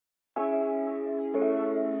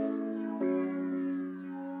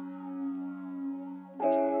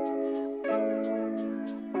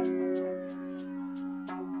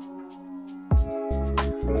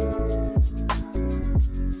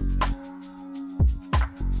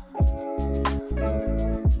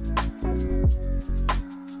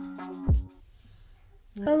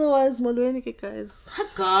Otherwise, molweni guys. Hi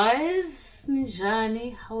guys,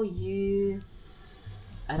 Nijani, how are you?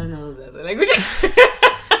 I don't know the other language.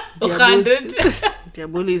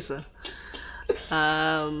 Diabolisa.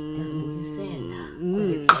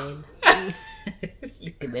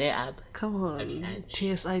 Come on,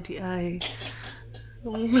 TSIDI.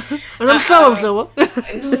 No,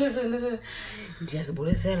 listen.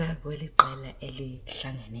 Ndiyazibulisela kweli qela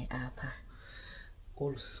elihlangene apha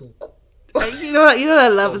olusuku. You know what I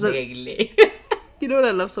love is that you know what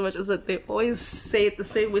I love so much is that they always say it the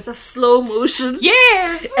same way. It's a slow motion.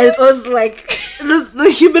 Yes. And it's always like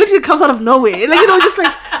the humility comes out of nowhere. Like, you know, just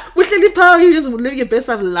like with Lily Power, you just living your best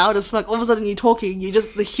life loud as fuck. All of a sudden you're talking,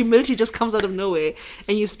 the humility just comes out of nowhere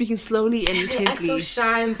and you're speaking slowly and intently. They act so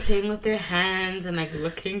shy and playing with their hands and like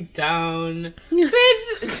looking down.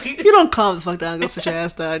 Bitch, you don't calm the fuck down, go sit your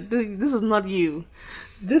ass down. This is not you.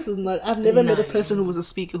 This is not. I've never met a person who was a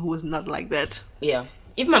speaker who was not like that. Yeah.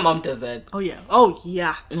 Even my mom does that. Oh yeah. Oh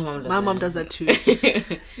yeah. My mom does that too.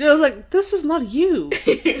 They're like, this is not you.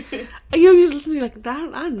 And you're just listening like,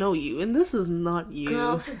 I know you, and this is not you.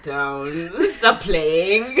 Girl, sit down. Stop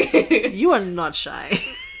playing. You are not shy.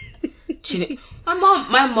 My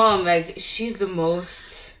mom, like, she's the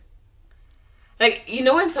most. Like, you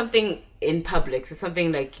know when something in public, so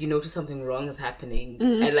something like you notice something wrong is happening,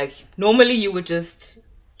 and like normally you would just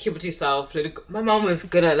keep it to yourself. Let it go. My mom was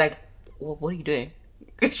gonna like, what are you doing?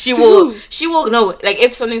 She will know, like,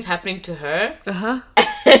 if something's happening to her,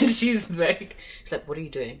 and she's like, what are you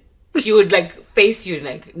doing? She would like face you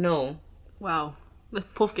like, no. Wow, the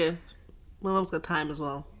poor kid. My mom's got time as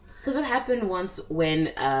well. Because it happened once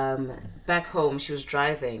when back home she was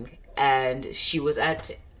driving and she was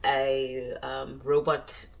at a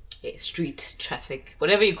robot street traffic,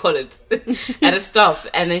 whatever you call it, at a stop,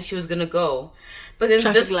 and then she was gonna go. But then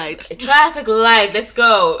traffic light, let's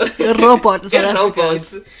go. A robot in South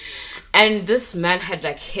Africa. And this man had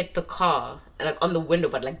like hit the car, like on the window,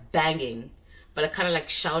 but like banging, but like kind of like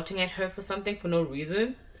shouting at her for something for no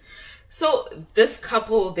reason. So this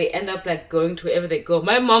couple, they end up like going to wherever they go.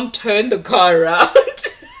 My mom turned the car around.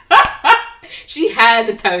 She had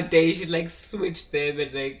the time of day. She'd like switch them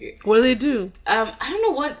and like. What do they do? I don't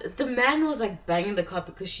know what the man was like banging the car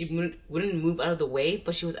because she wouldn't move out of the way,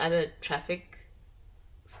 but she was at a traffic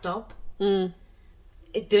stop.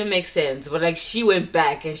 It didn't make sense, but like she went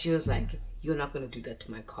back and she was like, "You're not gonna do that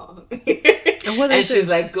to my car." And she was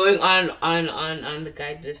like going on. The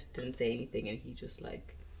guy just didn't say anything, and he just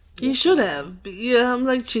like. You should have. Yeah, I'm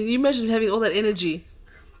like, you imagine having all that energy.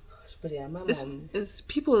 But yeah, my mom. It's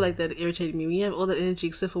people like that irritate me. When you have all that energy,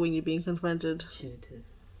 except for when you're being confronted. It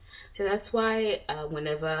is. So that's why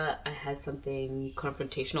whenever I had something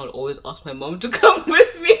confrontational, I'd always ask my mom to come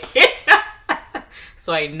with me.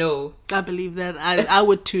 So I know. I believe that. I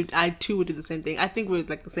would too. I too would do the same thing. I think we're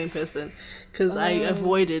like the same person because I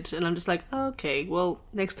avoid it, and I'm just like, oh, okay, well,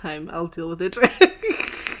 next time I'll deal with it.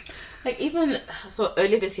 Like even so,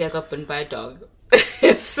 earlier this year I got bitten by a dog.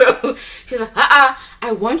 So she was like,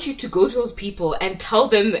 I want you to go to those people and tell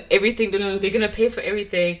them everything. They're gonna pay for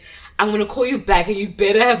everything. I'm gonna call you back, and you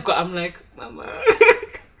better have got. I'm like, Mama,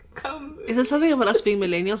 come. Is it something about us being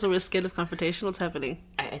millennials, or we're scared of confrontation? What's happening?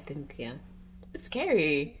 I think it's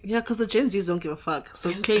scary. Yeah, because the Gen Zs don't give a fuck.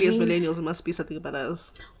 So clearly, as millennials, it must be something about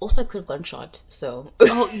us. Also, I could have gone shot. So.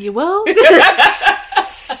 Oh, you well.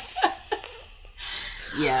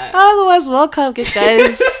 Yeah. Otherwise, welcome,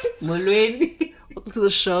 guys. Molweni. Welcome to the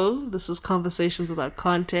show. This is Conversations Without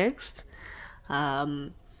Context. We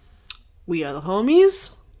are the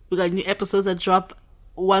homies. We got new episodes that drop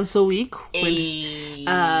once a week.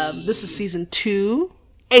 This is season 2.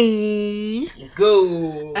 Let's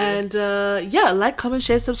go. And like, comment,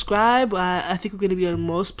 share, subscribe. I think we're going to be on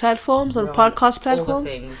most platforms, on podcast platforms. All the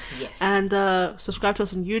things, yes. And subscribe to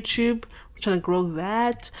us on YouTube. We're trying to grow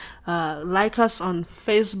that. Like us on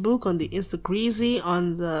Facebook, on the Instagreasy,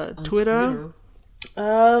 on the Twitter.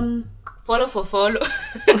 Follow for follow.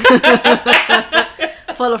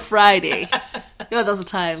 Follow Friday. Yeah, that was the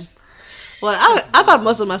time. Well, I got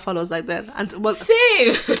most of my followers like that. And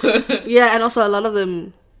same. Yeah, and also a lot of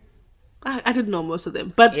them. I didn't know most of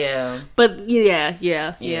them, but yeah. From the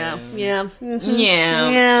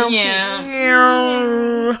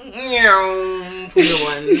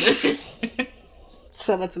one.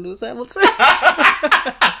 Shout out to Lewis Hamilton.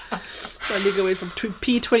 My nigga went from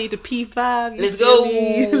P20 to P5. Let's go.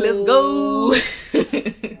 Let's go.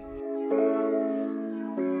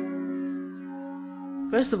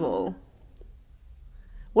 First of all,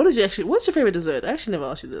 what's your favorite dessert? I actually never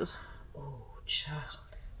asked you this. Oh, child.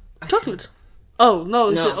 Chocolate. Oh, no,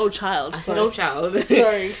 you said oh child. I said oh child.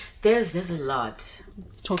 Sorry. There's a lot.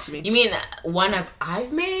 Talk to me. You mean one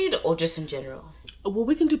I've made or just in general? Well,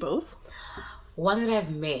 we can do both. One that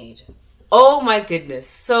I've made. Oh my goodness.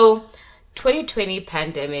 So, 2020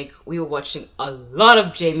 pandemic, we were watching a lot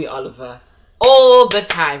of Jamie Oliver all the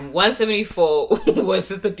time. 174 was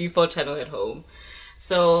just the default channel at home.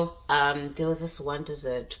 So, there was this one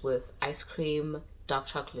dessert with ice cream, dark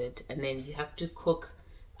chocolate, and then you have to cook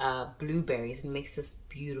blueberries and makes this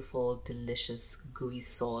beautiful, delicious, gooey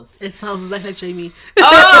sauce. It sounds exactly like Jamie.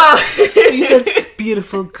 Oh! You said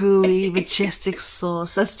beautiful, gooey, majestic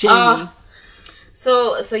sauce. That's Jamie.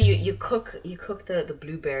 So you cook the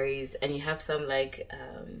blueberries, and you have some like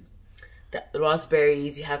the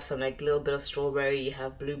raspberries, you have some like little bit of strawberry, you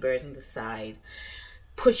have blueberries on the side.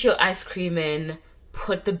 Put your ice cream in,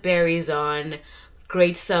 put the berries on,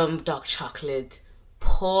 grate some dark chocolate,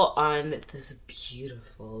 pour on this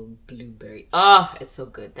beautiful blueberry. Oh, it's so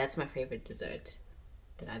good. That's my favorite dessert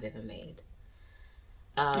that I've ever made.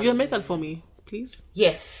 You gonna make that for me, please?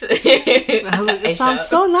 Yes. It sounds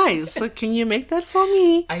so nice. So can you make that for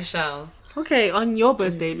me? I shall. Okay, on your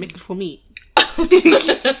birthday, make it for me.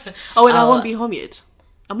 Oh wait, I won't be home yet.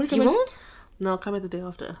 I'm gonna come. You won't? No, I'll come at the day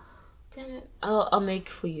after. Damn it. I'll make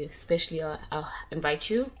for you. Especially, I'll invite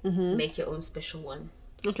you. Make your own special one.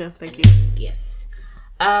 Okay, thank you. Yes.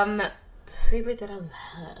 Favorite that I've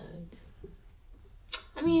had.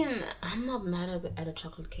 I mean, I'm not mad at a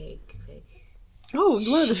chocolate cake. Like, oh,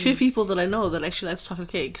 you're one of the few people that I know that actually likes chocolate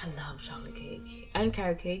cake. I love chocolate cake and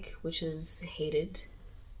carrot cake, which is hated.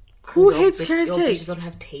 Who hates carrot your cake? bitches don't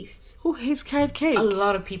have taste. Who hates carrot cake? A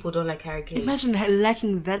lot of people don't like carrot cake. Imagine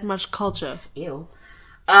lacking that much culture. Ew.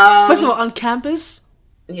 First of all, on campus,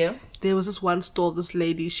 yeah, there was this one stall, this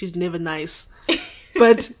lady, she's never nice.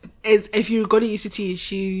 But if you go to UCT,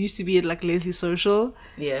 she used to be at like Leslie Social.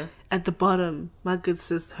 Yeah. At the bottom, my good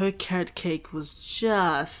sis, her carrot cake was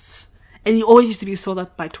just... And you always used to be sold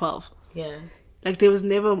out by 12. Yeah. Like there was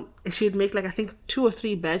never... She'd make like, I think 2 or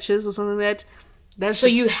 3 batches or something like that. So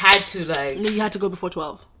you had to like... No, you had to go before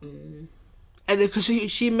 12. And because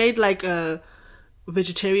she made like a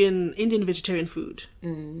Indian vegetarian food.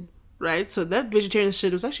 Right? So that vegetarian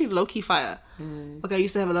shit was actually low-key fire. Like I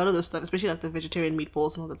used to have a lot of those stuff, especially like the vegetarian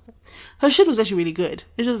meatballs and all that stuff. Her shit was actually really good.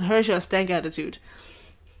 It's just her, she had a stank attitude.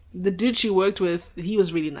 The dude she worked with, he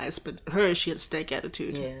was really nice, but her, she had a stank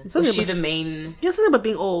attitude. Yeah. Was she the main... Yeah, something about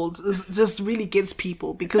being old just really gets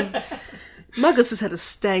people, because my good sis had a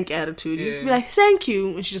stank attitude. Yeah. You'd be like, thank you,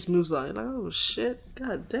 and she just moves on. You're like, oh shit,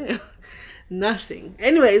 god damn. Nothing.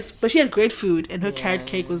 Anyways, but she had great food, and her carrot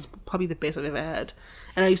cake was probably the best I've ever had.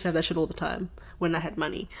 And I used to have that shit all the time when I had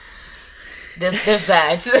money. There's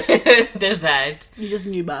that. There's that. You just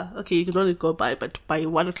knew, okay, you could only go buy, but by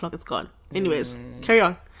 1 o'clock it's gone. Anyways, carry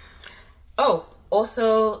on. Oh,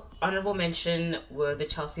 also honorable mention were the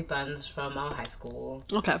Chelsea buns from our high school.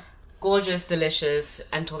 Okay. Gorgeous, delicious,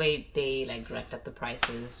 until they like racked up the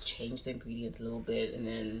prices, changed the ingredients a little bit, and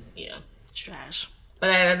then Trash.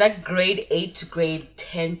 But that grade 8 to grade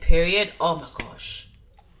 10 period, oh my gosh.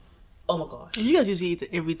 You guys usually eat it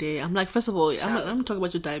every day. I'm like, first of all, I'm talking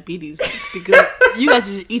about your diabetes, because you guys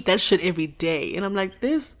just eat that shit every day, and I'm like,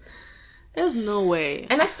 there's no way.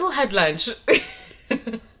 And I still had lunch.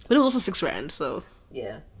 But it was also 6 rand, so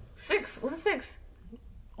yeah, 6 was it 6?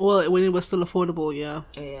 Well, when it was still affordable, yeah.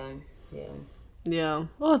 Yeah.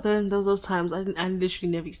 Oh, then there was those times I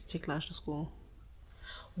literally never used to take lunch to school.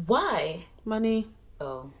 Why? Money.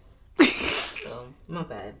 Oh, my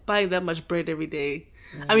bad. Buying that much bread every day.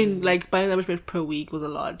 I mean, like, buying that much bread per week was a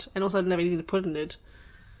lot. And also I didn't have anything to put in it.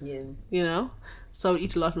 Yeah. You know? So I would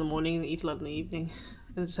eat a lot in the morning and eat a lot in the evening.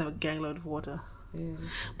 And just have a gang load of water.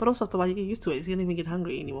 But also after a while you get used to it. So you don't even get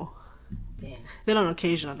hungry anymore. Damn. Then on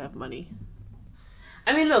occasion I'd have money.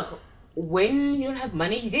 I mean, look, when you don't have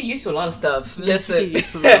money, you get used to a lot of stuff. Yes, Listen, you get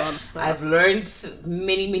used to a lot of stuff. I've learned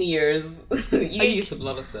many years. You get used to a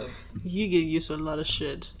lot of stuff. You get used to a lot of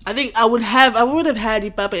shit. I think I would have had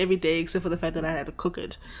ipapa every day except for the fact that I had to cook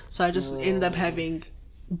it. So I just ended up having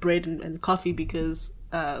bread and coffee because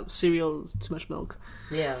cereal is too much milk.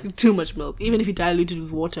 Yeah. Too much milk. Even if you dilute it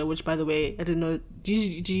with water, which by the way, I didn't know. Do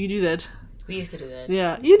you do that? We used to do that.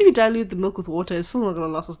 Yeah. Even if you dilute the milk with water, it's still not going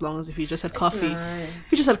to last as long as if you just had coffee.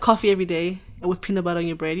 If you just had coffee every day and with peanut butter on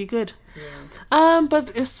your bread, you're good. Yeah.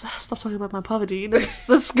 But stop talking about my poverty.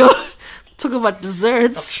 Let's go talk about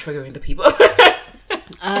desserts. Stop triggering the people.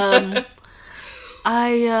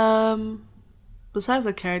 Besides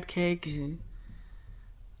the carrot cake,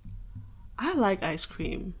 I like ice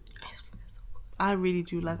cream. Ice cream is so good. I really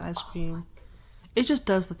do like ice cream. It just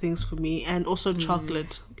does the things for me. And also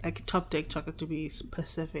chocolate, like top deck chocolate to be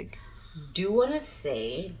specific. Do want to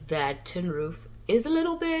say that Tin Roof is a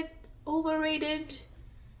little bit overrated.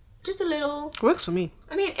 Just a little. Works for me.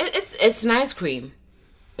 I mean, it's nice cream.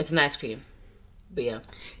 It's nice cream. But yeah.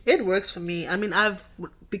 It works for me. I mean,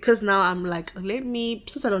 because now I'm like,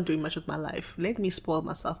 since I don't do much with my life, let me spoil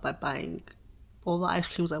myself by buying all the ice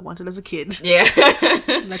creams I wanted as a kid. Yeah.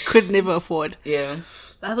 And I could never afford. Yeah.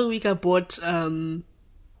 The other week I bought, so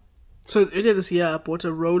earlier this year I bought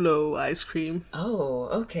a Rolo ice cream. Oh,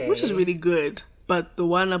 okay. Which is really good. But the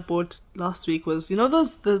one I bought last week was,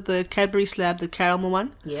 the Cadbury Slab, the caramel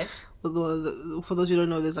one? Yes. For those who don't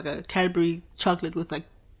know, there's like a Cadbury chocolate with like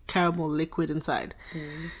caramel liquid inside.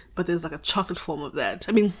 But there's like a chocolate form of that.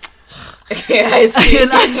 I mean, ice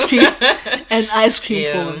cream. An ice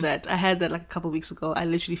cream form of that. I had that like a couple of weeks ago. I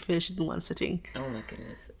literally finished it in one sitting. Oh my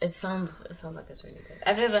goodness. It sounds like it's really good.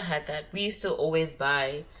 I've never had that. We used to always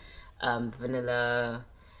buy vanilla.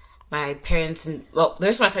 My parents the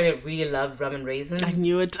rest of my family really loved rum and raisin. I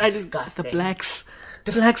knew it. Disgusting. The blacks.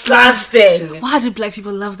 Disgusting. Why do black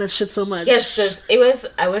people love that shit so much? Yes, it was.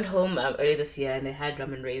 I went home earlier this year and they had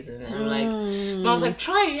rum and raisin, and and I was like,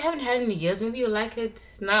 try it. You haven't had it in years. Maybe you'll like it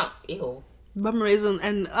now. Ew. Rum and raisin,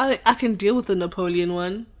 and I can deal with the Napoleon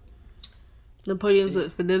one. Napoleon's a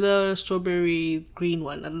vanilla, strawberry, green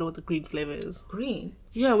one. I don't know what the green flavor is. Green.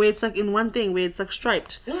 Yeah, where it's like in one thing, where it's like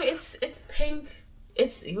striped. No, it's pink.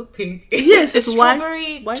 It's pink. Yes, it's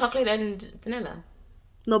strawberry, white, chocolate, and vanilla.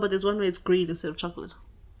 No, but there's one where it's green instead of chocolate.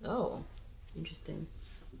 Oh, interesting.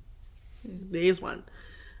 There is one.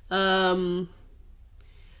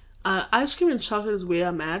 Ice cream and chocolate is where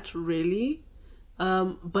I'm at, really.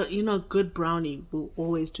 But a good brownie will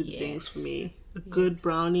always do the things for me. A good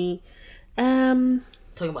brownie. Talking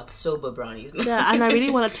about sober brownies. Yeah, and I really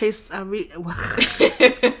want to taste. I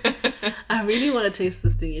really want to taste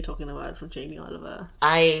this thing you're talking about from Jamie Oliver.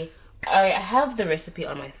 I have the recipe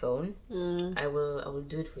on my phone. I will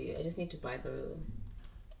do it for you. I just need to buy the.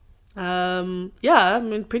 Yeah, I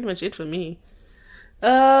mean, pretty much it for me.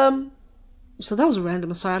 So that was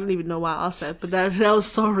random. Sorry, I don't even know why I asked that, but that was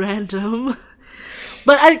so random.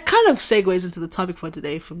 But it kind of segues into the topic for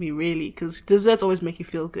today for me, really, because desserts always make you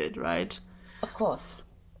feel good, right? Of course.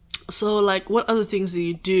 So, like, what other things do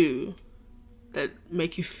you do that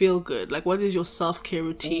make you feel good? Like, what is your self-care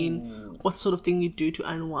routine? What sort of thing you do to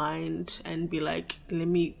unwind and be like, let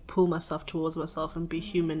me pull myself towards myself and be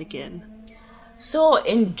human again? So,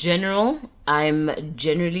 in general, I'm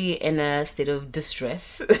generally in a state of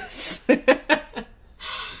distress.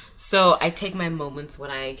 So, I take my moments when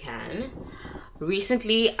I can.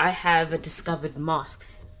 Recently, I have discovered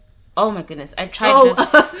masks. Oh my goodness, I tried this.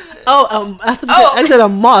 I said a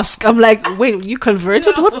mosque. I'm like, wait, you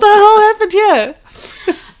converted? No. What the hell happened here?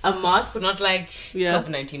 A mask, but not like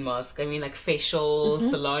COVID-19 mask. I mean, like facial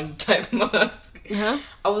salon type mask.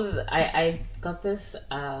 I got this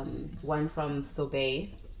one from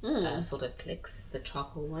Sorbet, Salted Clicks, the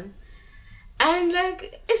charcoal one. And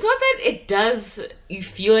like, it's not that it does you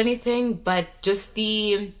feel anything, but just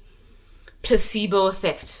the placebo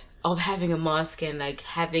effect of having a mask and like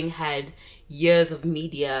having had years of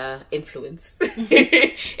media influence.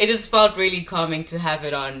 It just felt really calming to have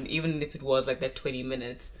it on, even if it was like that 20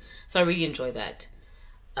 minutes. So I really enjoy that.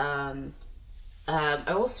 I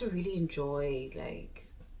also really enjoy like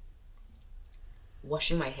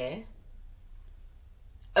washing my hair.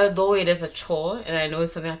 Although it is a chore and I know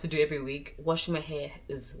it's something I have to do every week, washing my hair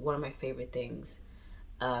is one of my favorite things.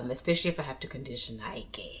 Especially if I have to condition.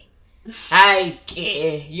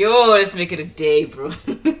 Yo, let's make it a day, bro.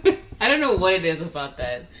 I don't know what it is about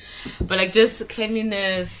that, but like just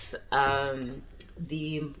cleanliness,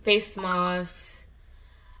 the face masks,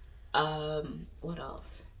 what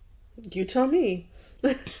else? You tell me.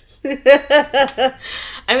 I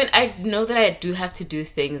mean, I know that I do have to do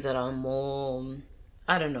things that are more,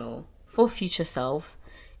 I don't know, for future self,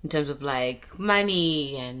 in terms of like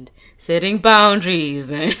money and setting boundaries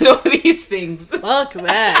and all these things. Fuck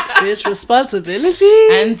that. It's responsibility.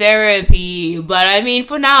 And therapy. But I mean,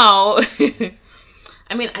 for now,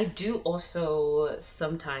 I mean, I do also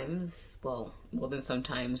sometimes, well, more than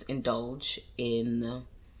sometimes, indulge in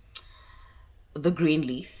the green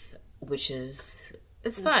leaf, which is,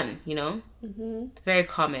 it's fun, you know? It's very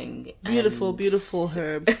calming. Beautiful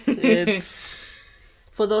herb. It's,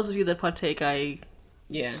 for those of you that partake,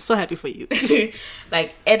 so happy for you.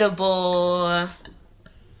 Like edible,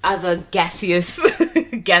 other gaseous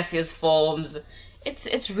forms.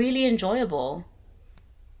 It's really enjoyable.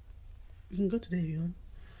 You can go today if you want.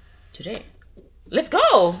 Today? Let's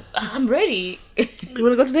go. I'm ready. You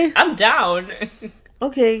want to go today? I'm down.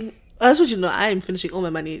 Okay. I just want you to know I am finishing all my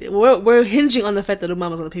money. We're hinging on the fact that the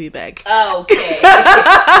mama's gonna pay me back. Oh, okay.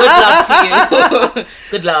 Good luck to you.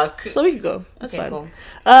 Good luck. So we can go. That's okay, fine.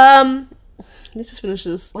 Cool. Let's just finish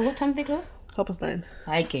this. Well, what time do they close?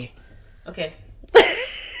 9:30. Okay.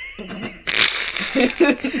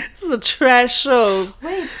 This is a trash show.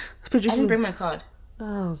 Wait. I didn't bring my card.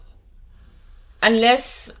 Oh.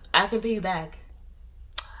 Unless I can pay you back.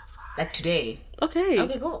 Like today. Okay.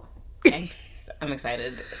 Okay, cool. Thanks. I'm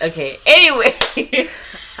excited. Okay. Anyway.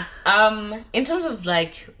 In terms of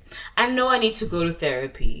like, I know I need to go to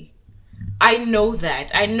therapy. I know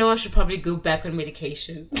that. I know I should probably go back on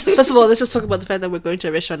medication. First of all, let's just talk about the fact that we're going to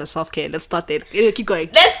a restaurant and self-care. Let's start there. Keep going.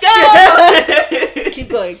 Let's go! Keep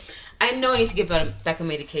going. I know I need to get back on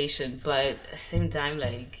medication, but at the same time,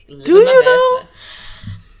 like, do you know?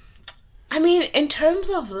 I mean, in terms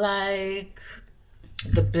of like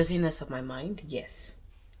the busyness of my mind, yes.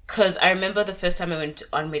 Because I remember the first time I went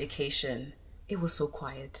on medication, it was so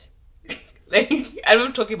quiet. Like,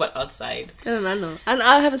 I'm talking about outside. I know. And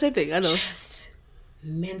I have the same thing. I know. Just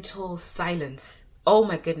mental silence. Oh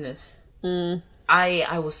my goodness.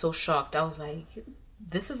 I was so shocked. I was like,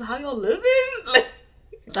 this is how you're living? Like,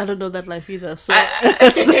 I don't know that life either. So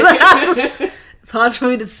it's hard for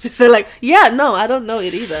me to say like, yeah, no, I don't know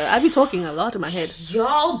it either. I be talking a lot in my head.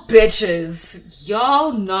 Y'all bitches.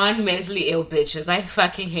 Y'all non-mentally ill bitches. I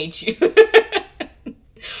fucking hate you.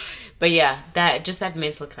 But yeah, that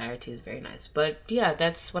mental clarity is very nice. But yeah,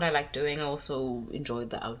 that's what I like doing. I also enjoy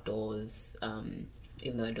the outdoors,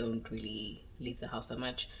 even though I don't really leave the house that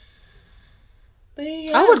much. But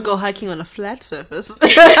yeah. I would go hiking on a flat surface.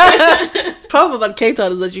 Problem about Cape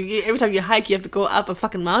Town is that every time you hike, you have to go up a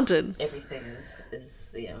fucking mountain. Everything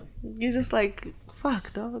is yeah. You're just like,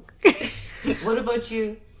 fuck, dog. What about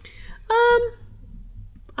you? I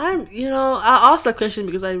asked that question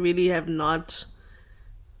because I really have not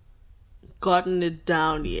gotten it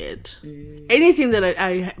down yet. Anything that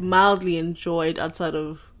I mildly enjoyed outside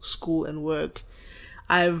of school and work,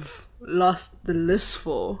 I've lost the list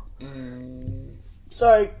for.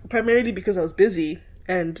 Sorry, primarily because I was busy,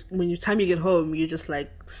 and when time you get home, you just like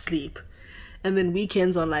sleep, and then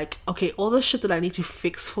weekends are like, okay, all the shit that I need to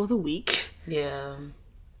fix for the week. Yeah.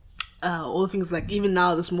 All things like, even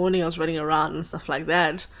now this morning I was running around and stuff like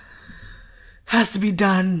that has to be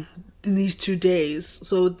done in these 2 days.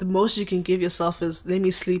 So the most you can give yourself is let me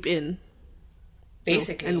sleep in,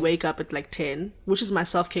 basically, and wake up at like 10, which is my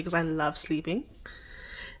self-care because I love sleeping.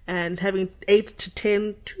 And having 8 to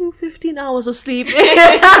 10 to 15 hours of sleep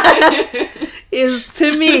is,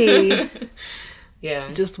 to me,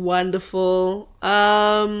 yeah, just wonderful.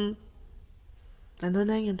 I know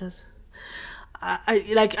Nangam does. I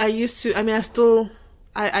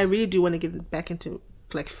really do want to get back into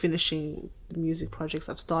like finishing the music projects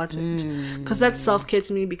I've started, because that's self-care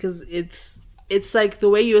to me, because it's like the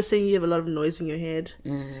way you were saying you have a lot of noise in your head.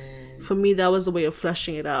 For me, that was the way of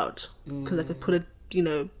flushing it out, because I could put it,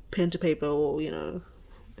 pen to paper, or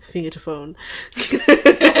finger to phone.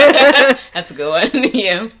 That's a good one.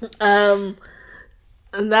 Yeah.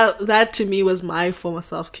 And that to me was my form of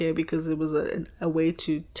self-care, because it was a way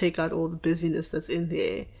to take out all the busyness that's in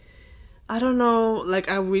there. I don't know, like,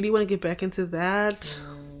 I really want to get back into that.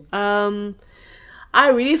 I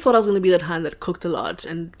really thought I was going to be that hand that cooked a lot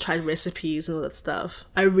and tried recipes and all that stuff.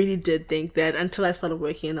 I really did think that, until I started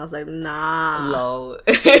working, and I was like, nah. Lol.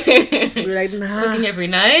 You're like, nah. Cooking every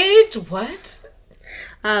night? What?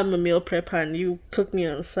 I'm a meal prepper, and you cook me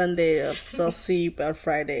on Sunday, so I'll see you on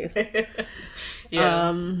Friday.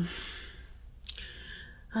 Yeah.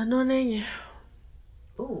 I know, Nanya.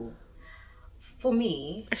 Ooh. For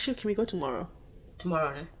me... Actually, can we go tomorrow?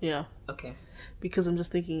 Tomorrow, no? Yeah. Okay. Because I'm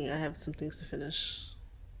just thinking I have some things to finish.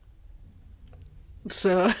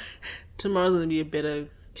 So, tomorrow's going to be a better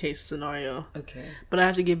case scenario. Okay. But I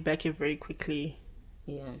have to get back here very quickly.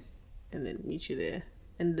 Yeah. And then meet you there.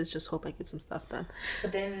 And let's just hope I get some stuff done.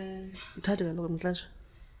 But then...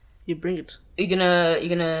 You bring it. You're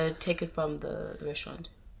gonna take it from the restaurant?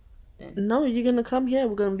 Then? No, you're going to come here.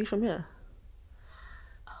 We're going to leave from here.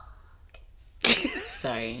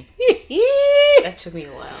 Sorry. That took me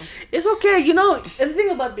a while. It's okay. The thing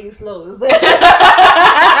about being slow is that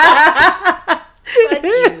Fuck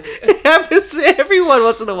you. It happens to everyone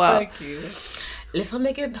once in a while. Fuck you. Let's not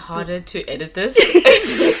make it harder to edit this.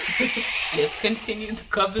 Let's continue the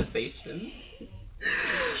conversation.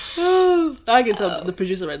 I can tell the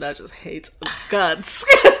producer right now just hates our guts.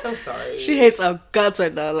 So sorry. She hates our guts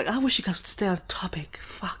right now. Like, I wish you guys would stay on topic.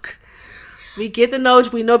 Fuck. We get the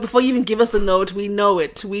note. We know before you even give us the note. We know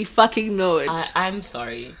it. We fucking know it. I'm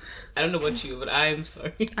sorry. I don't know about you, but I'm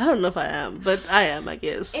sorry. I don't know if I am, but I am, I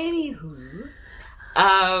guess. Anywho.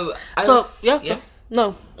 Yeah.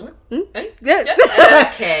 No. Yeah. Yeah.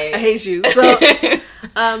 Okay. I hate you. So,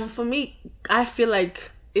 for me, I feel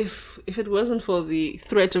like if it wasn't for the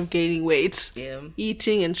threat of gaining weight, Yeah.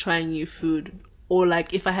 eating and trying new food, or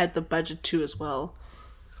like if I had the budget too as well,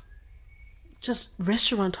 just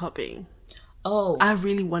restaurant hopping. Oh, I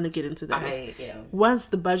really want to get into that. yeah. Once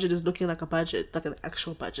the budget is looking like a budget, like an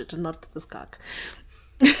actual budget, and not this cock.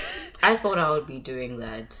 I thought I would be doing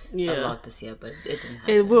that a lot this year, but it didn't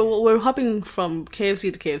happen. We're hopping from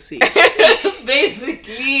KFC to KFC.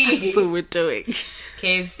 Basically. That's what we're doing.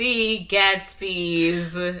 KFC,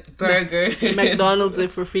 Gatsby's, burgers. McDonald's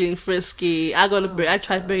if we're feeling frisky. I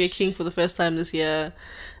tried Burger King for the first time this year.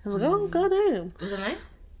 I was like, oh, goddamn. Was it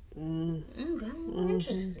nice?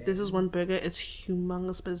 Interesting. This is one burger. It's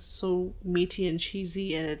humongous, but it's so meaty and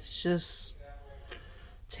cheesy, and it's just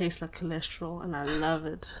tastes like cholesterol, and I love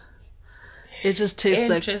it. It just tastes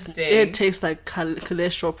like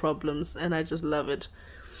cholesterol problems, and I just love it.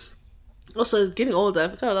 Also, getting older,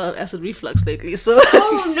 I've got a lot of acid reflux lately, so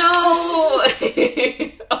oh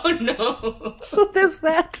no. Oh no. So there's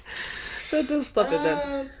that. But don't stop it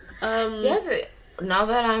then. Yes, now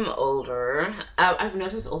that I'm older, I've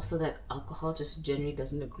noticed also that alcohol just generally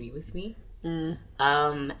doesn't agree with me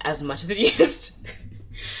as much as it used.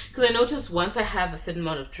 Because I noticed once I have a certain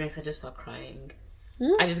amount of drinks, I just start crying.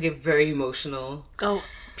 I just get very emotional. Oh,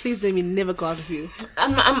 please let me never go out with you.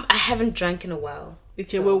 I haven't drank in a while.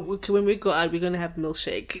 Okay, so. Well, when we go out, we're gonna have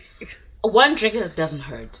milkshake. One drink doesn't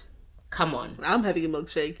hurt. Come on. I'm having a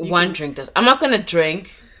milkshake. One drink does. I'm not gonna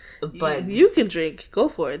drink, but you can drink. Go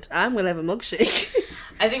for it. I'm gonna have a milkshake.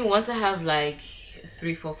 I think once I have like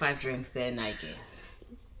 3, 4, 5 drinks, then I get.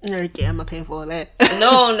 Okay, I'm not paying for all that.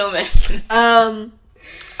 No, man.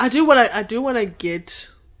 I do want to get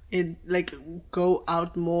in, like, go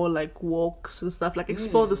out more, like walks and stuff, like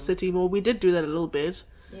explore the city more. We did do that a little bit.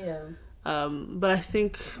 Yeah. But I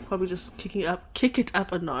think probably just kick it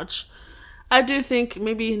up a notch. I do think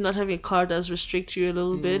maybe not having a car does restrict you a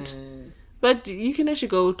little bit, but you can actually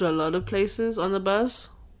go to a lot of places on the bus.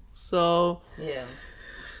 So yeah,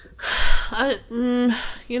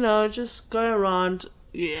 just go around.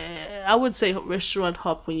 Yeah, I would say restaurant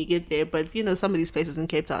hop when you get there, but some of these places in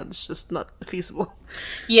Cape Town, it's just not feasible.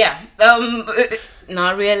 Yeah,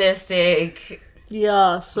 not realistic.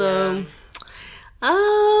 Yeah, so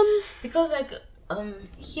because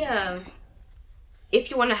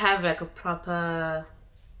if you want to have like a proper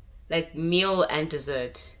like meal and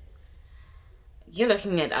dessert, you're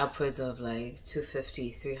looking at upwards of like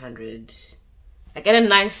 250, 300, like at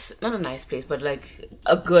not a nice place, but like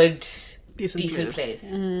a good decent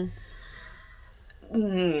place.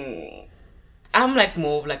 I'm like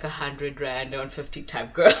more of like 100 rand on 50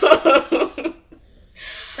 type girl.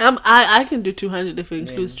 I can do 200 if it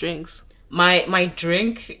includes drinks. My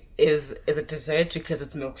drink is a dessert because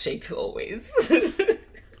it's milkshake always.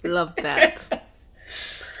 Love that.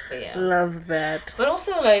 Yeah. Love that. But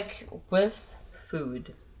also like with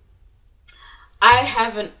food, I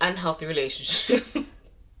have an unhealthy relationship.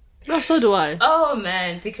 Oh, so do I. Oh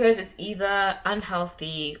man, because it's either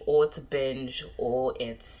unhealthy or it's a binge or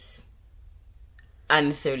it's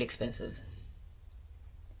unnecessarily expensive.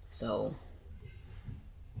 So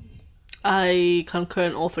I concur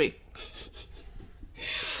in all three.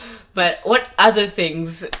 But what other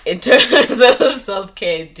things in terms of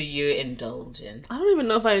self-care do you indulge in? I don't even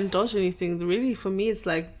know if I indulge anything. Really, for me, it's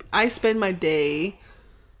like I spend my day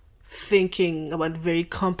thinking about very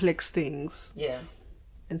complex things. Yeah.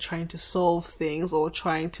 And trying to solve things or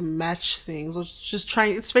trying to match things or just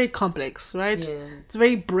trying. It's very complex, right? Yeah. It's a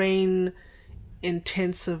very brain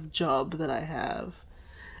intensive job that I have.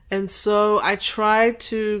 And so I try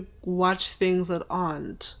to watch things that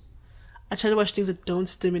aren't. I try to watch things that don't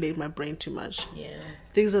stimulate my brain too much. Yeah.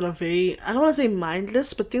 Things that are very, I don't want to say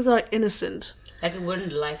mindless, but things that are innocent. Like it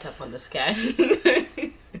wouldn't light up on the scan.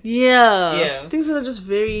 Yeah. Things that are just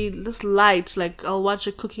just light. Like I'll watch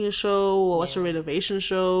a cooking show or watch a renovation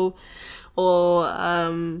show. Or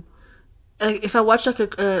if I watch like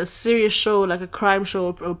a serious show, like a crime show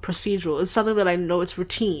or procedural, it's something that I know it's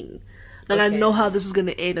routine. Like I know how this is going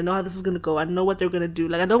to end. I know how this is going to go. I know what they're going to do.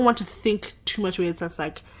 Like I don't want to think too much when that's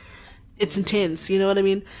like, it's intense, you know what I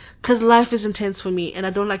mean? Because life is intense for me, and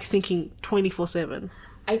I don't like thinking 24/7.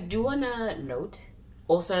 I do want to note,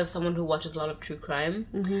 also as someone who watches a lot of true crime,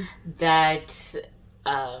 that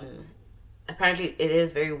apparently it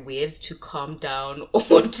is very weird to calm down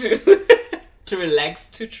or to relax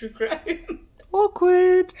to true crime.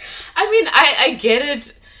 Awkward. I mean, I get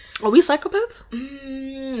it. Are we psychopaths?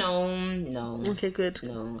 No. Okay, good.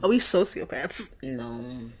 No. Are we sociopaths?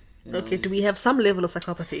 No. Okay, do we have some level of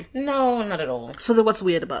psychopathy? No, not at all. So then what's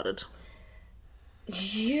weird about it?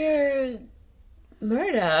 You're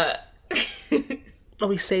murder. Are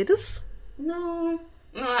we sadists? No.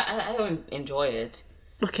 No, I don't enjoy it.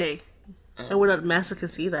 Okay. I would not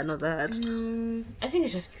masochist either, I know that. I think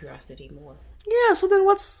it's just curiosity more. Yeah, so then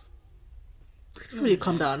what's... People need to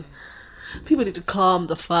calm down. People need to calm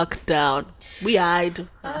the fuck down. We eyed.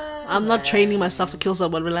 I'm not training myself to kill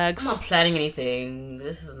someone, relax. I'm not planning anything.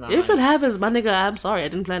 This is not... If it happens, my nigga, I'm sorry, I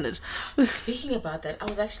didn't plan it. Speaking about that, I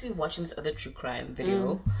was actually watching this other true crime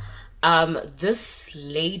video. This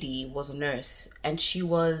lady was a nurse, and she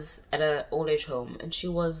was at an old age home, and she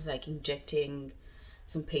was like injecting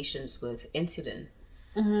some patients with insulin.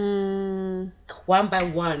 One by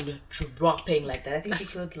one, dropping like that. I think she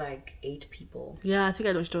killed like 8 people. Yeah, I think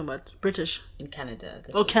I know what you're talking about. British. In Canada.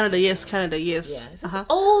 Canada, yes, Canada, yes. Yeah, it's this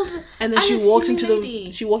old. And then she walked into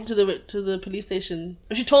the police station.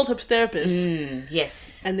 She told her therapist.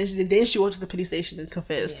 Yes. And then she walked to the police station and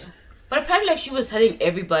confessed. Yes. But apparently, like, she was telling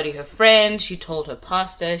everybody, her friends. She told her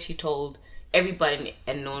pastor. She told everybody,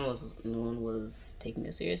 and no one was taking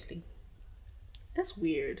her seriously. That's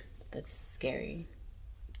weird. That's scary.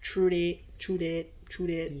 True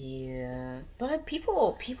that. Yeah, but like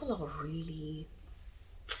people are really.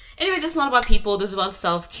 Anyway, this is not about people. This is about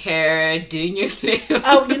self-care, doing your thing.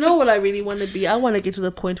 Oh, you know what I really want to be? I want to get to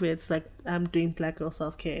the point where it's like I'm doing black girl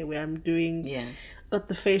self-care, where I'm doing. Yeah. Got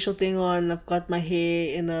the facial thing on. I've got my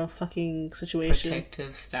hair in a fucking situation.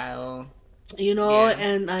 Protective style. You know,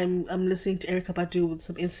 and I'm listening to Erykah Badu with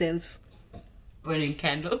some incense. Burning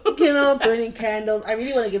candles. You know, burning candles. I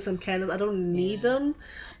really want to get some candles. I don't need them.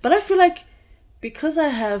 But I feel like because I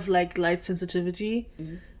have like light sensitivity,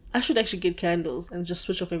 I should actually get candles and just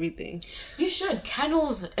switch off everything. You should.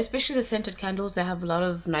 Candles, especially the scented candles, they have a lot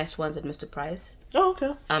of nice ones at Mr. Price. Oh,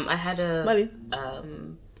 okay. I had a Money.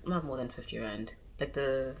 Not more than 50 rand. Like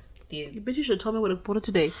the You bet you should tell me what I bought it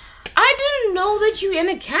today. I didn't know that you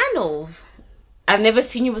into candles. I've never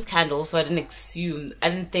seen you with candles, so I didn't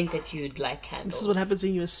think that you'd like candles. This is what happens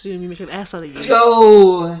when you assume you make an ass out of you.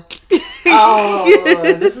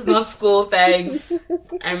 Oh, this is not school, thanks.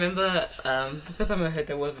 I remember the first time I heard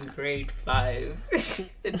that was in grade 5.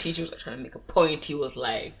 The teacher was like, trying to make a point. He was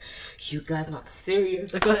like, "You guys are not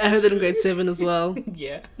serious." Like, I heard that in grade 7 as well.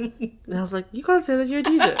 Yeah. And I was like, you can't say that, you're a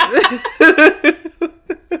teacher.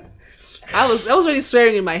 I was really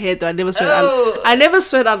swearing in my head though. I never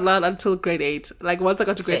swear out loud until grade 8. Like once I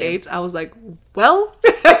got to grade 8, I was like, well,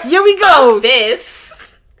 here we go. This.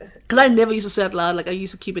 Because I never used to swear out loud. Like I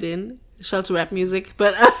used to keep it in. Shout out to rap music.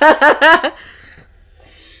 But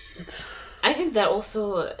I think that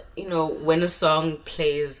also, you know, when a song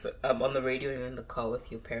plays on the radio and you're in the car with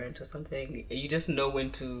your parent or something, you just know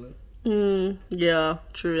when to. Yeah,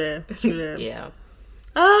 true that. Yeah.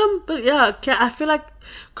 But yeah, I feel like,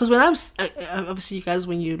 because when I'm, obviously you guys,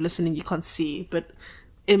 when you're listening, you can't see, but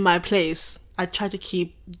in my place, I try to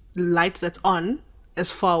keep the light that's on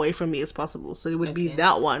as far away from me as possible. So it would be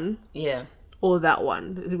that one. Yeah. Or that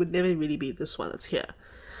one. It would never really be this one that's here.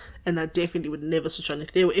 And I definitely would never switch on.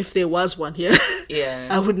 If there was one here,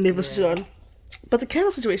 I would never switch on. But the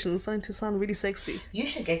candle situation is starting to sound really sexy. You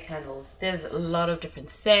should get candles. There's a lot of different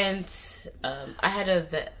scents. I had a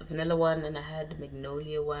vanilla one and I had a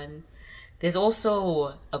magnolia one. There's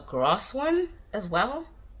also a grass one as well.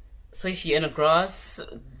 So if you're in a grass,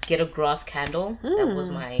 get a grass candle. That was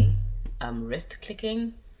my wrist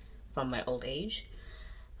clicking from my old age.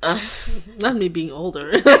 Not me being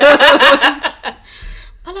older. But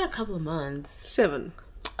like a couple of months. 7.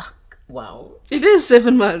 Wow. It is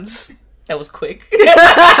 7 months. That was quick.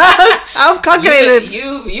 I've calculated.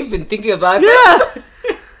 You've been thinking about this.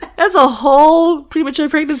 That's a whole premature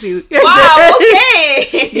pregnancy. Wow,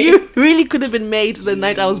 okay. You really could have been made the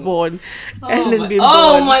night I was born. And then been born.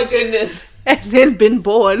 Oh my goodness. And then been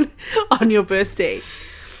born on your birthday.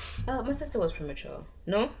 My sister was premature.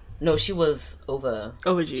 No, she was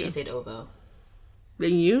overdue. She stayed over.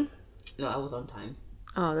 Then you? No, I was on time.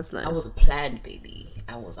 Oh, that's nice. I was a planned baby.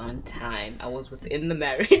 I was on time. I was within the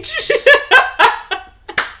marriage.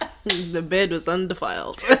 The bed was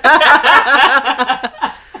undefiled.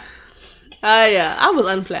 Yeah, I was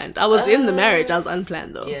unplanned. I was in the marriage. I was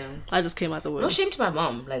unplanned though. Yeah, I just came out the womb. No shame to my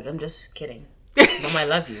mom. Like, I'm just kidding. Mom, I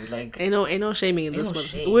love you. Like, ain't no shaming in this one.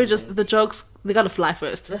 Shame. We're just the jokes. They gotta fly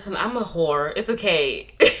first. Listen, I'm a whore. It's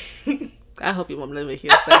okay. I hope your mom never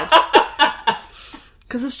hears that.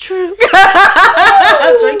 Cause it's true.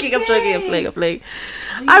 I'm joking. I'm playing.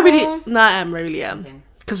 I really am. Okay.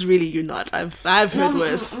 Cause really, you're not. I've heard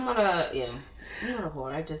worse. I'm not a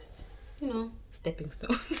whore. I just, stepping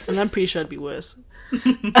stones. And I'm pretty sure it'd be worse.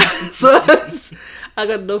 So I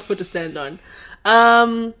got no foot to stand on.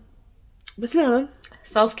 What's that on?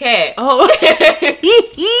 Self-care. Oh.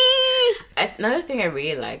 Another thing I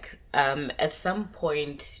really like. At some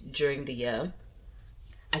point during the year,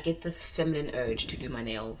 I get this feminine urge to do my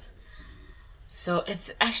nails. So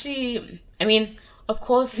it's actually, I mean, of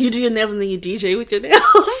course, You do your nails and then you DJ with your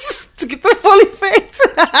nails to get the full effect.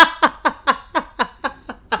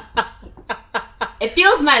 it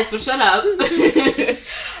feels nice, but shut up.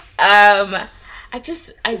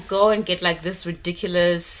 I go and get like this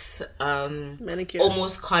ridiculous Manicure.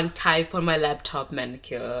 almost can't type on my laptop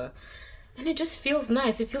manicure. And it just feels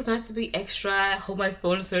nice. It feels nice to be extra, hold my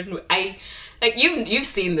phone a certain way. You've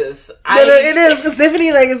seen this. No, it is. It's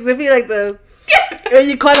definitely like the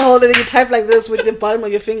you can't hold it and you type like this with the bottom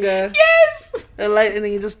of your finger. Yes. And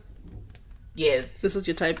then you just Yes. this is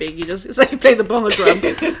your typing. It's like you play the bongo drum.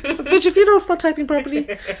 It's like, bitch, if you don't start typing properly.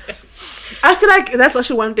 I feel like that's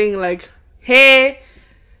actually one thing, like hair,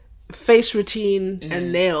 face routine,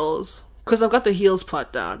 and nails. Because I've got the heels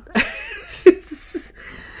part down.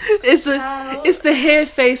 It's the hair,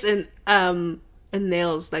 face, and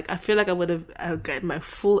nails. Like I feel like I'll get my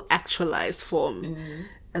full actualized form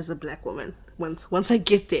as a black woman once I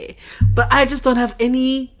get there. But I just don't have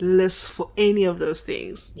any list for any of those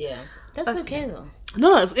things. Yeah. That's okay though.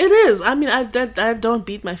 No, it is. I mean, I don't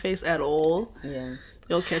beat my face at all. Yeah.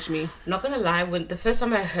 You'll catch me. Not gonna lie, when the first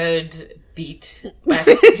time I heard beat,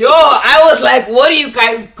 I was like, what are you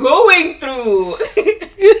guys going through?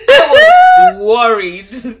 I was worried.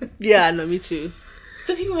 Yeah, no, me too.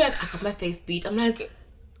 Because people were like, I got my face beat. I'm like,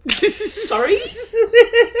 sorry?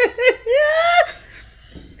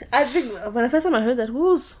 I think when the first time I heard that, who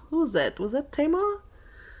was that? Was that Tamar?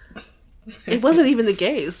 It wasn't even the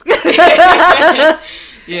gays.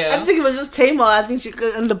 Yeah. I think it was just Tamar. I think she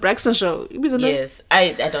on the Braxton show. Yes,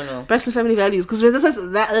 I don't know. Braxton Family Values. Because when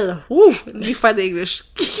let me find the English.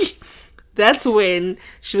 That's when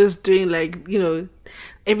she was doing like,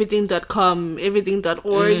 everything.com,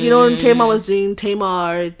 everything.org. You know, when Tamar was doing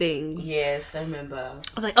Tamar things. Yes, I remember. I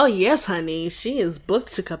was like, oh yes, honey, she is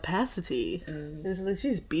booked to capacity. And she's like,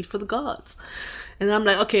 she's beat for the gods. And I'm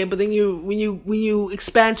like, okay, but then when you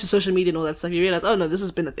expand to social media and all that stuff, you realize, oh no, this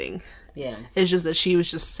has been a thing. Yeah. It's just that she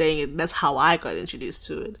was just saying it. That's how I got introduced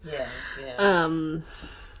to it. Yeah.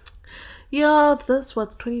 Yeah, that's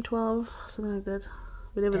what, 2012, something like that.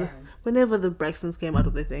 Whenever the Braxtons came out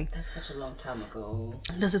with their thing. That's such a long time ago.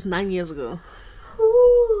 That's just 9 years ago.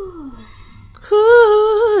 Ooh.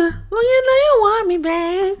 Ooh. Well, you know you want me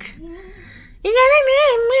back. You gotta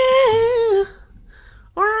need me.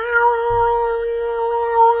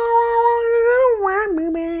 You want me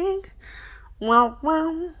back. Wow,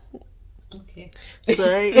 wow. Okay. So,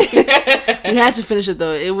 we had to finish it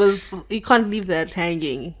though. It was, you can't leave that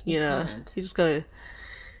hanging, you know. You just gotta.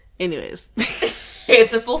 Anyways.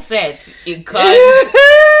 It's a full set. You can't.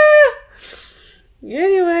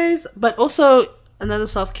 Anyways, but also another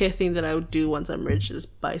self-care thing that I would do once I'm rich is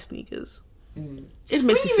buy sneakers. It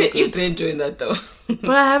makes you feel good. You've been doing that though.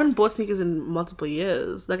 But I haven't bought sneakers in multiple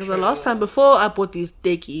years. Like the last time before I bought these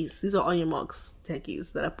Dickies. These are On Your Marks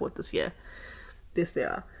Dickies that I bought this year. This they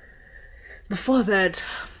are. Before that,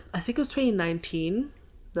 I think it was 2019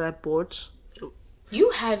 that I bought.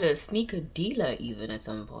 You had a sneaker dealer even at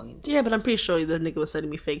some point. Yeah, but I'm pretty sure the nigga was selling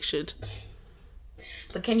me fake shit.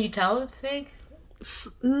 But can you tell it's fake?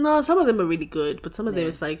 No, some of them are really good, but some of them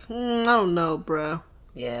it's like, I don't know, bro.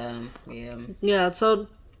 Yeah. Yeah, so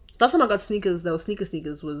last time I got sneakers, that was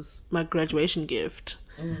sneakers was my graduation gift.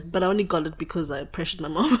 But I only got it because I pressured my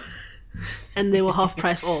mom. And they were half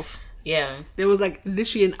price off. Yeah. There was like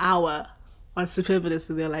literally an hour on Superbalist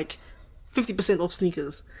and they're like 50% off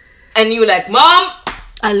sneakers. And you were like, Mom!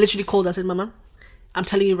 I literally called her and said, Mama, I'm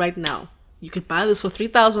telling you right now, you could buy this for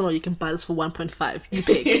 3,000 or you can buy this for 1.5. You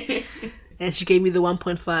pick. And she gave me the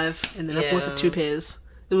 1.5 and then I bought the 2 pairs.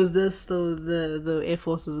 It was the Air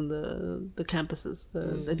Forces and the campuses,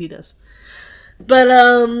 the Adidas. But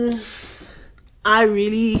I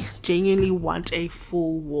really genuinely want a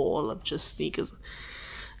full wall of just sneakers.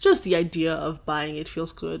 Just the idea of buying it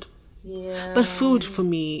feels good. Yeah. But food for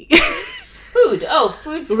me. Food. Oh,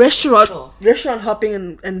 food. Restaurant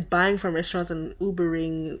hopping and buying from restaurants and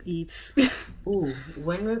Ubering eats. Ooh,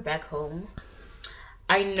 when we're back home,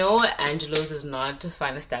 I know Angelo's is not a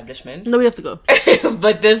fine establishment. No, we have to go.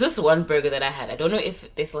 But there's this one burger that I had. I don't know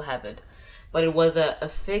if they still have it. But it was a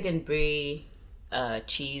fig and brie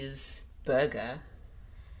cheese burger.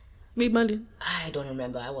 Big money. I don't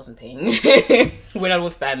remember. I wasn't paying. We're not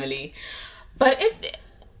with family. But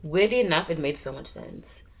weirdly enough, it made so much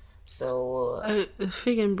sense. So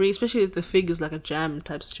fig and brie, especially if the fig is like a jam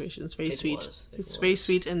type situation. It's very sweet. It's very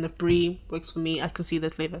sweet, and the brie works for me. I can see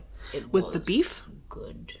that flavor. With the beef.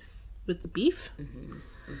 Good. With the beef.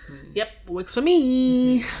 Yep, works for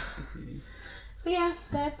me. But yeah,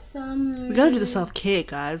 that's We gotta do the self-care,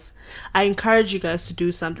 guys. I encourage you guys to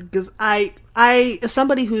do something because I as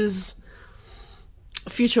somebody who's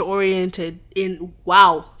future oriented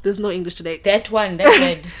there's no English today. that one. That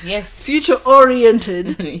word. Yes. Future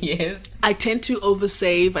oriented. Yes. I tend to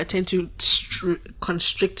oversave. I tend to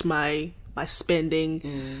constrict my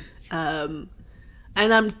spending. And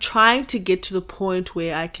I'm trying to get to the point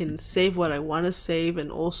where I can save what I want to save and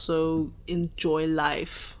also enjoy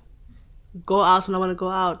life. Go out when I want to go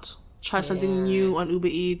out. Try something new on Uber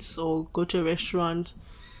Eats or go to a restaurant.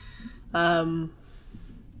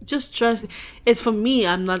 Just trust. It's for me.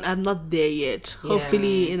 I'm not there yet. Yeah.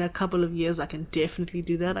 Hopefully, in a couple of years, I can definitely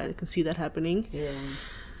do that. I can see that happening. Yeah.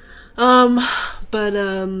 But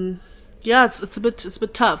yeah, it's a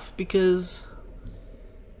bit tough because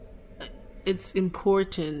it's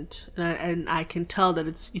important, and I can tell that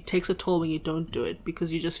it takes a toll when you don't do it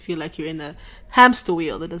because you just feel like you're in a hamster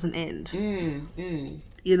wheel that doesn't end.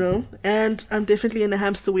 You know, and I'm definitely in a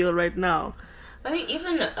hamster wheel right now. I mean,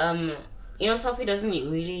 even selfie doesn't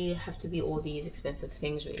really have to be all these expensive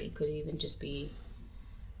things. Really, it could even just be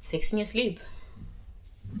fixing your sleep.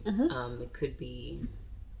 It could be,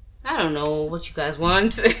 I don't know what you guys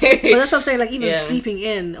want. But that's what I'm saying. Like even sleeping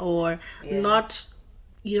in or not.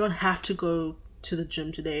 You don't have to go to the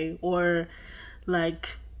gym today, or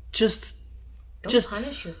like just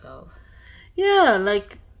punish yourself. Yeah,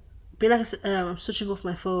 like be like I'm switching off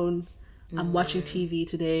my phone. I'm watching TV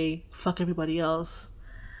today. Fuck everybody else.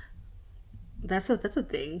 That's a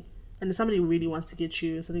thing. And if somebody really wants to get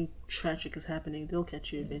you, something tragic is happening, they'll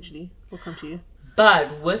catch you eventually. They'll come to you.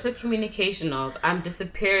 But with the communication of I'm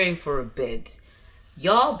disappearing for a bit,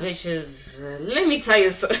 y'all bitches. Let me tell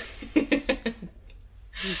you something.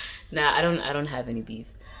 Nah, I don't have any beef,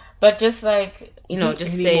 but just like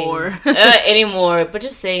just anymore. Saying anymore. But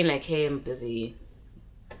just saying like, hey, I'm busy.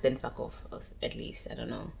 Then fuck off. At least I don't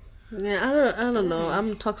know. Yeah, I don't know.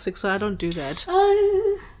 I'm toxic, so I don't do that.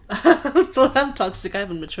 So I'm toxic. I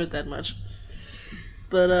haven't matured that much.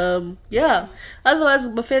 But yeah. Otherwise,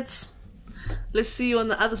 buffets. Let's see you on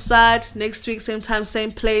the other side next week, same time,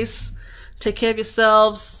 same place. Take care of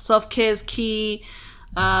yourselves. Self-care is key.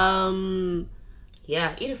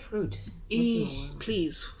 Yeah, eat a fruit.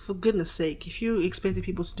 Please, for goodness sake, if you expected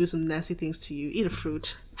people to do some nasty things to you, eat a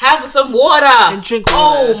fruit. Have some water. And drink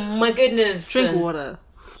water. Oh my goodness. Drink water.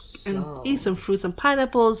 And eat some fruits, some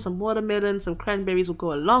pineapples, some watermelon, some cranberries will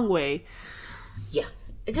go a long way. Yeah.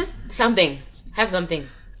 It's just something. Have something.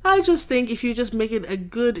 I just think if you just make it a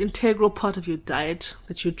good integral part of your diet,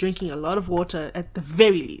 that you're drinking a lot of water at the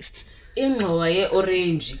very least.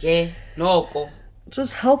 Orange, noko.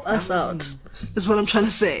 Just help us out, is what I'm trying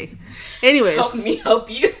to say. Anyways. Help me help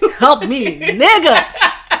you. Help me, nigga.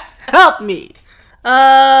 Help me.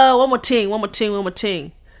 One more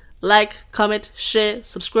thing. Like, comment, share,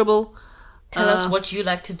 subscribe. Tell us what you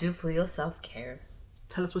like to do for your self-care.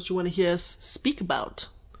 Tell us what you want to hear us speak about.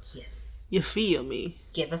 Yes. You feel me?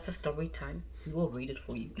 Give us a story time. We will read it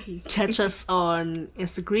for you. Catch us on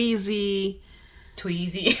Instagreasy.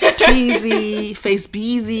 Tweezy,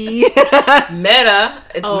 Facebeezy. Meta.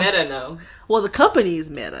 It's Meta now. Well, the company is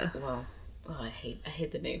Meta. Well, I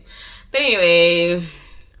hate the name. But anyway.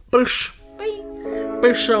 Bye.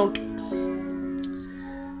 Bye.